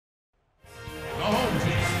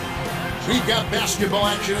We've got basketball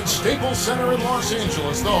action at Staples Center in Los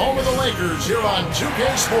Angeles, the home of the Lakers, here on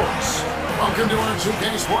 2K Sports. Welcome to our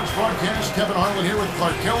 2K Sports broadcast. Kevin Harlan here with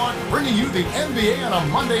Clark Kellogg, bringing you the NBA on a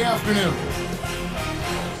Monday afternoon.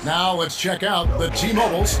 Now let's check out the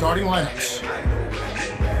T-Mobile starting lineups.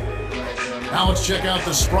 Now let's check out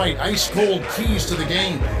the Sprite ice-cold keys to the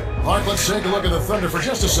game. Clark, let's take a look at the Thunder for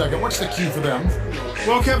just a second. What's the key for them?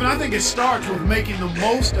 Well, Kevin, I think it starts with making the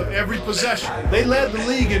most of every possession. They led the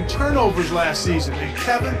league in turnovers last season, and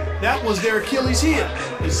Kevin, that was their Achilles heel.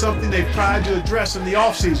 It's something they've tried to address in the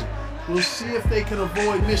offseason. We'll see if they can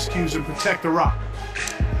avoid miscues and protect the rock.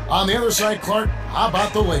 On the other side, Clark, how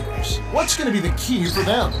about the Lakers? What's going to be the key for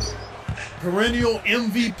them? Perennial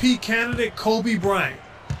MVP candidate Kobe Bryant.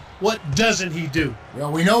 What doesn't he do?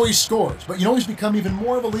 Well, we know he scores, but you know he's become even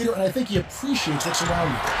more of a leader, and I think he appreciates what's around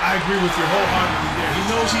him. I agree with you wholeheartedly there. He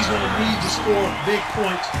knows he's going to need to score big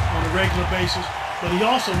points on a regular basis, but he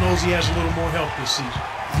also knows he has a little more help this season.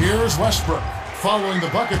 Here's Westbrook, following the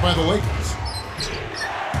bucket by the Lakers.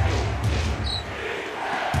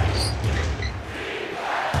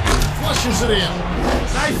 Flushes it in.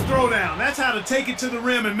 Nice throwdown. That's how to take it to the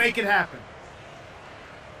rim and make it happen.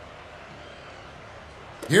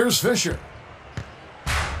 Here's Fisher.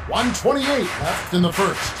 1:28 left in the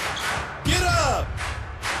first. Get up!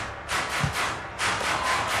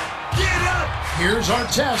 Get up! Here's our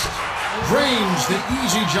test. Drains the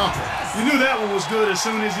easy jumper. You knew that one was good as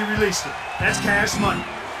soon as he released it. That's cash money.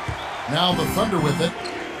 Now the Thunder with it.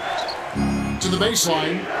 To the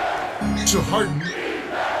baseline. To Harden.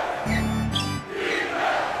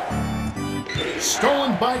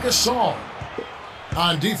 Stolen by Gasol.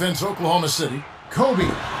 On defense, Oklahoma City. Kobe.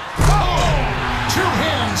 Oh! 2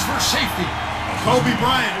 hands for safety. Kobe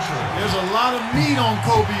Bryant. There's a lot of meat on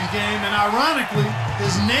Kobe's game, and ironically,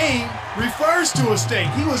 his name refers to a state.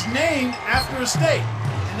 He was named after a state,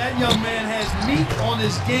 and that young man has meat on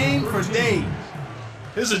his game for days.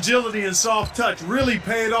 His agility and soft touch really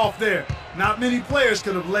paid off there. Not many players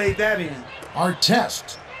could have laid that in. Our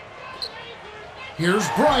test. Here's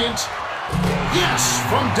Bryant. Yes,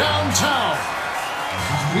 from downtown.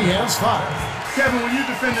 He has 5. Kevin, when you're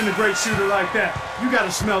defending a great shooter like that, you got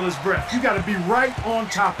to smell his breath. You got to be right on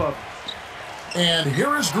top of it. And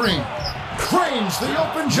here is Green. Cranes the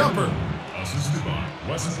open jumper.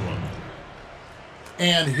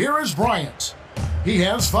 And here is Bryant. He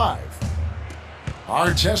has 5.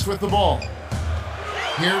 Our test with the ball.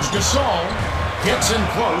 Here's Gasol. Gets in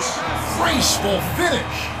close. Graceful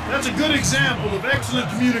finish. That's a good example of excellent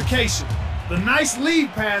communication. The nice lead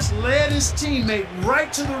pass led his teammate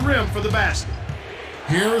right to the rim for the basket.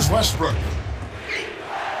 Here's Westbrook.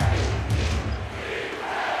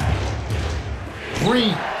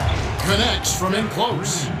 Green connects from in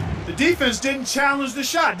close. The defense didn't challenge the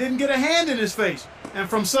shot, didn't get a hand in his face. And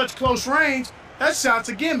from such close range, that shot's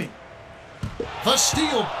a gimme. The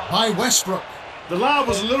steal by Westbrook. The lob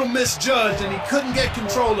was a little misjudged and he couldn't get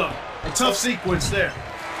control of it. A tough sequence there.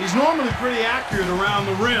 He's normally pretty accurate around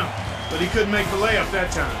the rim, but he couldn't make the layup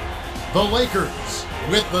that time. The Lakers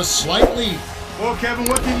with the slight lead. Well, Kevin,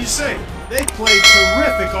 what can you say? They played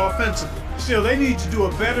terrific offensively. Still, they need to do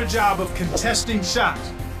a better job of contesting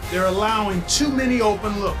shots. They're allowing too many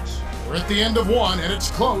open looks. We're at the end of 1, and it's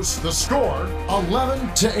close. The score,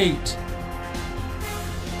 11-8.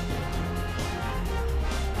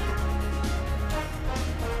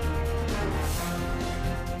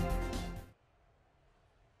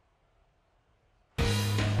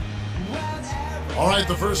 All right,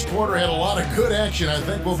 the first quarter had a lot of good action. I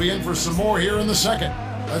think we'll be in for some more here in the second.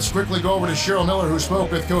 Let's quickly go over to Cheryl Miller, who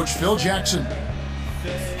spoke with Coach Phil Jackson.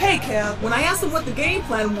 Hey, Kev, when I asked him what the game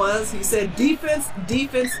plan was, he said defense,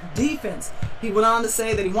 defense, defense. He went on to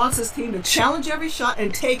say that he wants his team to challenge every shot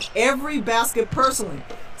and take every basket personally.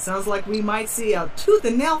 Sounds like we might see a tooth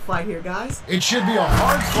and nail fight here, guys. It should be a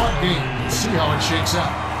hard-fought game. We'll see how it shakes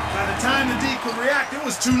out. By the time the D could react, it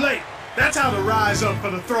was too late. That's how to rise up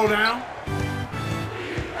for the throwdown.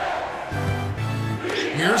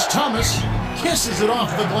 Here's Thomas. Kisses it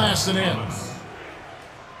off the glass and in.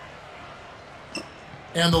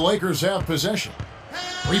 And the Lakers have possession.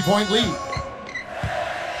 3-point lead.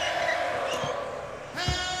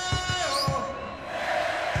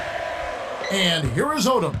 And here is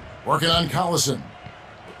Odom working on Collison.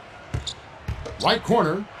 Right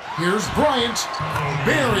corner. Here's Bryant.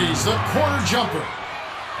 Buries the corner jumper.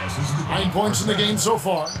 9 points in the game so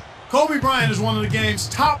far. Kobe Bryant is one of the game's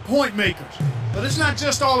top point makers. But it's not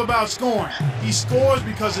just all about scoring. He scores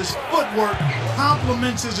because his footwork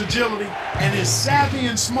complements his agility, and his savvy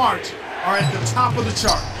and smarts are at the top of the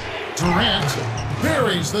chart. Durant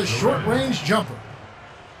buries the short-range jumper.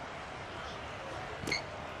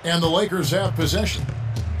 And the Lakers have possession.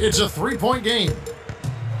 It's a three-point game.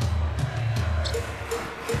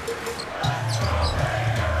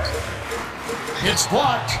 It's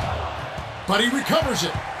blocked, but he recovers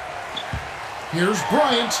it. Here's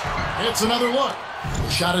Bryant. It's another look. The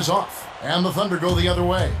shot is off, and the Thunder go the other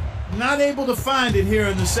way. Not able to find it here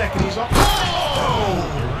in the second. He's off.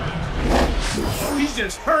 Oh! He's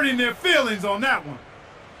just hurting their feelings on that one.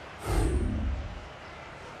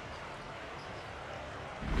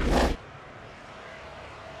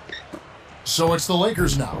 So it's the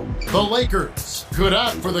Lakers now. The Lakers could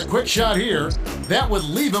opt for the quick shot here. That would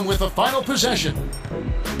leave him with the final possession.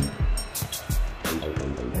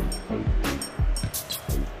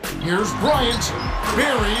 Here's Bryant.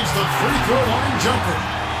 Buries the free throw line jumper.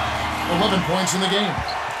 11 points in the game.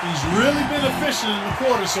 He's really been efficient in the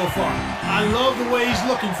quarter so far. I love the way he's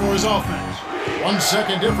looking for his offense. 1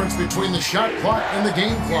 second difference between the shot clock and the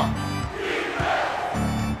game clock.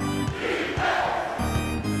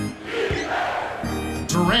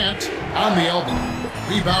 Durant on the elbow.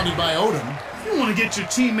 Rebounded by Odom. If you want to get your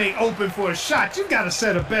teammate open for a shot, you've got to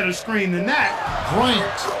set a better screen than that.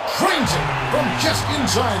 Bryant trains it from just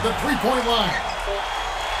inside the three-point line.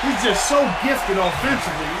 He's just so gifted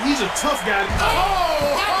offensively. He's a tough guy.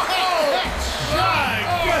 Oh! My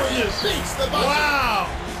goodness! Wow!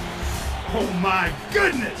 Oh my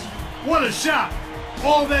goodness! What a shot!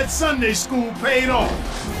 All that Sunday school paid off.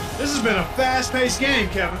 This has been a fast-paced game,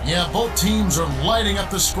 Kevin. Yeah, both teams are lighting up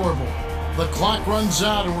the scoreboard. The clock runs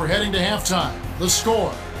out and we're heading to halftime. The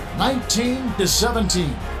score,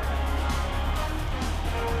 19-17.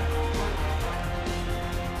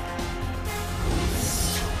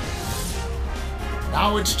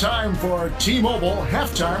 Now it's time for our T-Mobile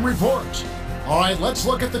halftime report. All right, let's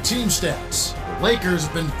look at the team stats. The Lakers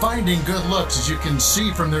have been finding good looks, as you can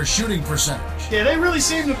see from their shooting percentage. Yeah, they really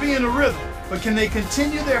seem to be in a rhythm. But can they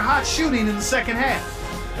continue their hot shooting in the second half?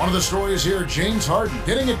 One of the stories here, James Harden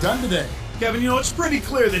getting it done today. Kevin, you know, it's pretty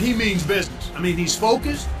clear that he means business. I mean, he's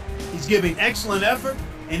focused, he's giving excellent effort,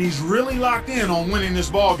 and he's really locked in on winning this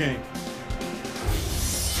ball game.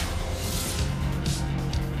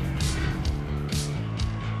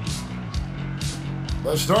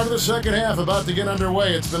 The start of the second half about to get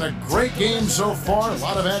underway. It's been a great game so far. A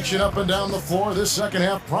lot of action up and down the floor. This second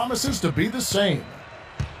half promises to be the same.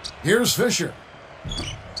 Here's Fisher.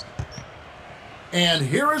 And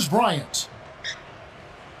here is Bryant.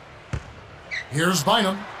 Here's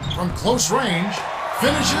Bynum from close range.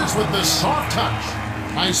 Finishes with the soft touch.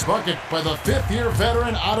 Nice bucket by the fifth-year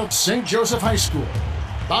veteran out of St. Joseph High School.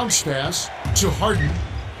 Bounce pass to Harden.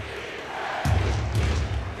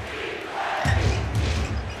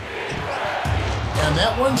 And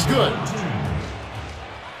that one's good.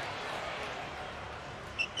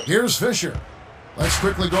 Here's Fisher. Let's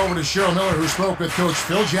quickly go over to Cheryl Miller, who spoke with Coach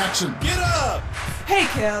Phil Jackson. Get up! Hey,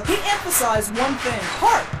 Kev, he emphasized one thing,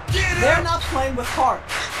 heart. They're not playing with heart.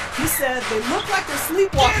 He said they look like they're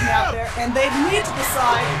sleepwalking out there, and they need to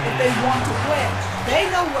decide if they want to win. They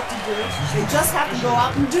know what to do. They just have to go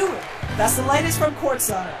out and do it. That's the latest from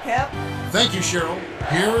courtside. Kev? Thank you, Cheryl.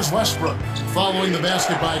 Here is Westbrook, following the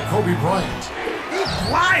basket by Kobe Bryant. He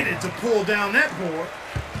glided to pull down that board.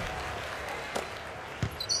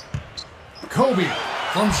 Kobe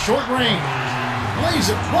from short range. Lays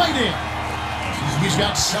it right in. He's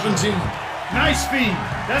got 17. Nice feed.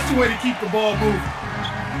 That's the way to keep the ball moving.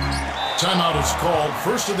 Timeout is called.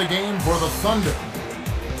 First of the game for the Thunder.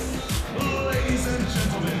 Ladies and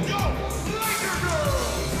gentlemen, go!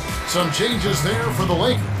 Lakers! Some changes there for the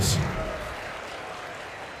Lakers.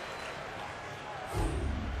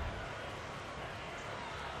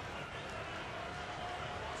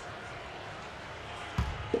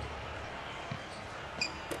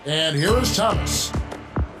 And here is Thomas.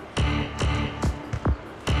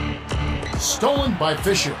 Stolen by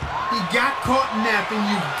Fisher. He got caught napping.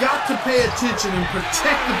 You've got to pay attention and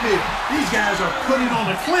protect the big. These guys are putting on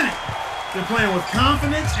a clinic. They're playing with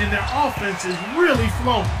confidence, and their offense is really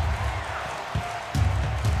flowing.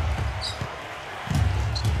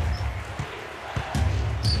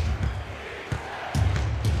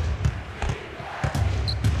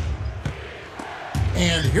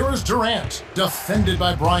 And here is Durant, defended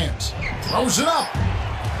by Bryant. Throws it up.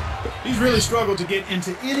 He's really struggled to get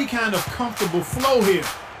into any kind of comfortable flow here.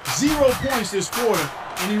 0 points this quarter,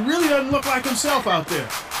 and he really doesn't look like himself out there.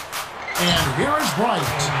 And here is Bryant.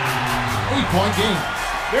 8-point game.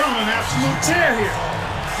 They're on an absolute tear here.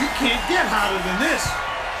 You can't get hotter than this.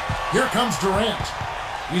 Here comes Durant.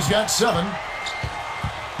 He's got 7.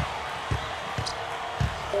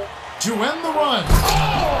 To end the run.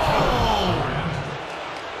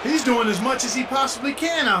 He's doing as much as he possibly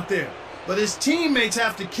can out there. but his teammates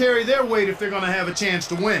have to carry their weight if they're going to have a chance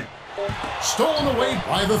to win. Stolen away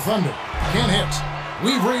by the Thunder. Can't hit.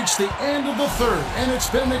 We've reached the end of the third, and it's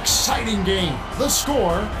been an exciting game. The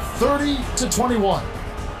score, 30-21.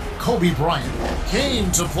 Kobe Bryant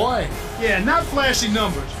came to play. Yeah, not flashy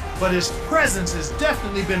numbers, but his presence has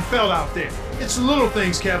definitely been felt out there. It's the little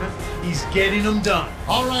things, Kevin. He's getting them done.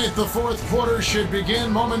 All right, the fourth quarter should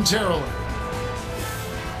begin momentarily.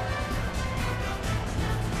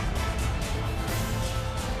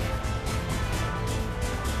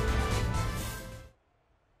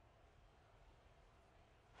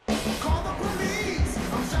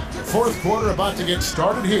 Fourth quarter about to get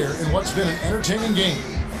started here in what's been an entertaining game.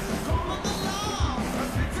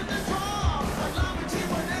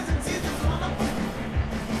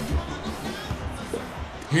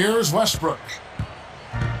 Here's Westbrook.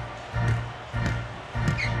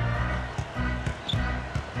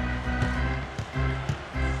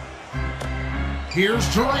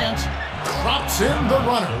 Here's Durant. Drops in the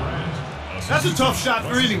runner. That's a tough shot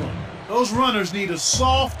for anyone. Those runners need a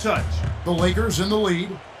soft touch. The Lakers in the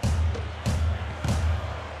lead.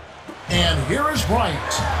 And here is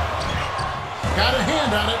Bryant. Got a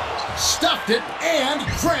hand on it, stuffed it, and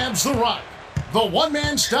grabs the rock. The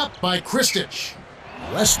one-man stop by Kristich.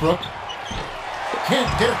 Westbrook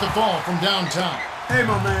can't get it to fall from downtown. Hey,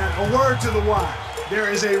 my man, a word to the wise. There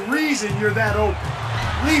is a reason you're that open.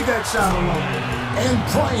 Leave that shot alone.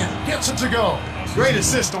 And Bryant gets it to go. Great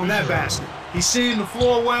assist on that basket. He's seeing the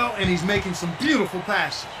floor well, and he's making some beautiful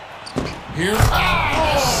passes. Here,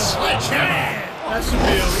 sledgehammer. That should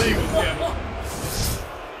be illegal, Kevin.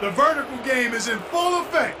 The vertical game is in full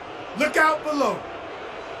effect. Look out below.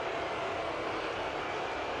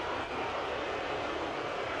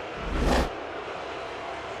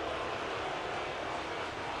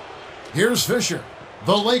 Here's Fisher.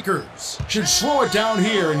 The Lakers should slow it down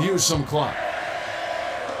here and use some clock.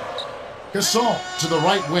 Gasol to the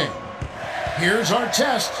right wing. Here's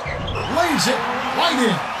Artest. Lays it right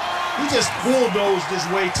in. He just bulldozed his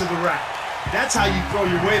way to the rack. That's how you throw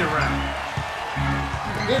your weight around.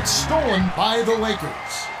 It's stolen by the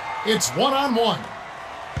Lakers. It's one-on-one.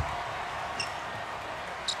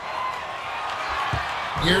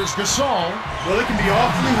 Here's Gasol. Well, it can be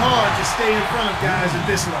awfully hard to stay in front of guys at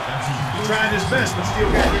this level. He's trying his best, but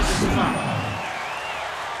still got to get this foul.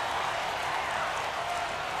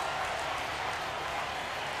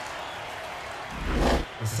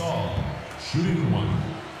 Gasol, shooting one.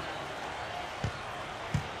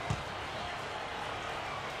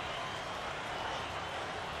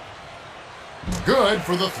 Good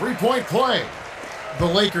for the three-point play. The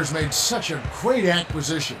Lakers made such a great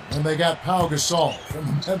acquisition when they got Pau Gasol from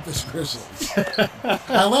the Memphis Grizzlies.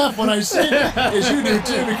 I laugh when I see it, as you do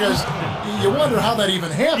too, because you wonder how that even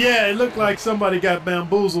happened. Yeah, it looked like somebody got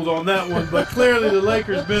bamboozled on that one, but clearly the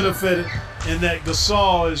Lakers benefited in that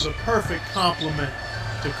Gasol is a perfect complement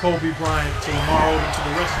to Kobe Bryant, to Lamar Odom, to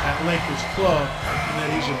the rest of that Lakers club, and that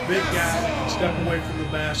he's a big guy that can step away from the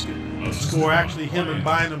basket and score. Actually, him and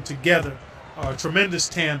Bynum together are a tremendous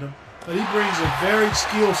tandem. But he brings a varied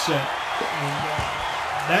skill set, and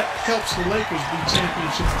that helps the Lakers be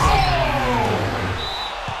championship.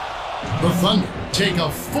 The Thunder take a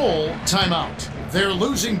full timeout. They're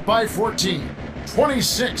losing by 14.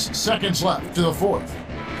 26 seconds left to the fourth.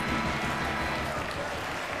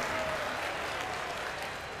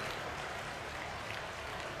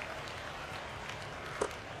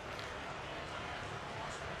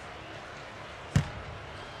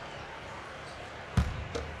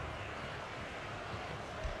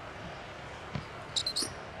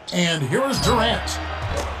 And here is Durant.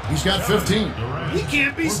 He's got 15. He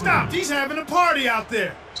can't be stopped. He's having a party out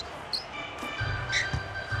there.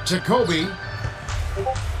 To Kobe.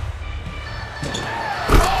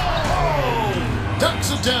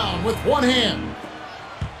 Ducks it down with one hand.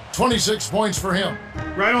 26 points for him.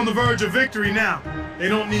 Right on the verge of victory now. They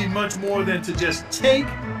don't need much more than to just take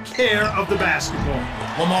care of the basketball.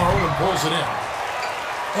 Lamar Odom pulls it in.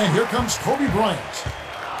 And here comes Kobe Bryant.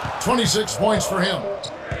 26 points for him.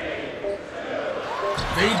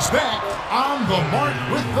 Fades back on the mark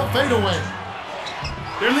with the fadeaway.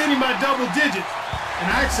 They're leading by double digits,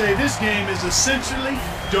 and I'd say this game is essentially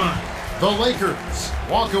done. The Lakers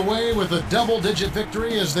walk away with a double-digit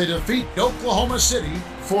victory as they defeat Oklahoma City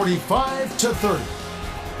 45-30.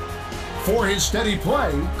 For his steady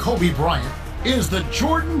play, Kobe Bryant is the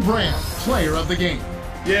Jordan Brand player of the game.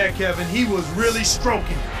 Yeah, Kevin, he was really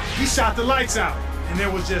stroking. He shot the lights out, and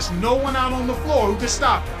there was just no one out on the floor who could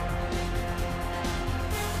stop him.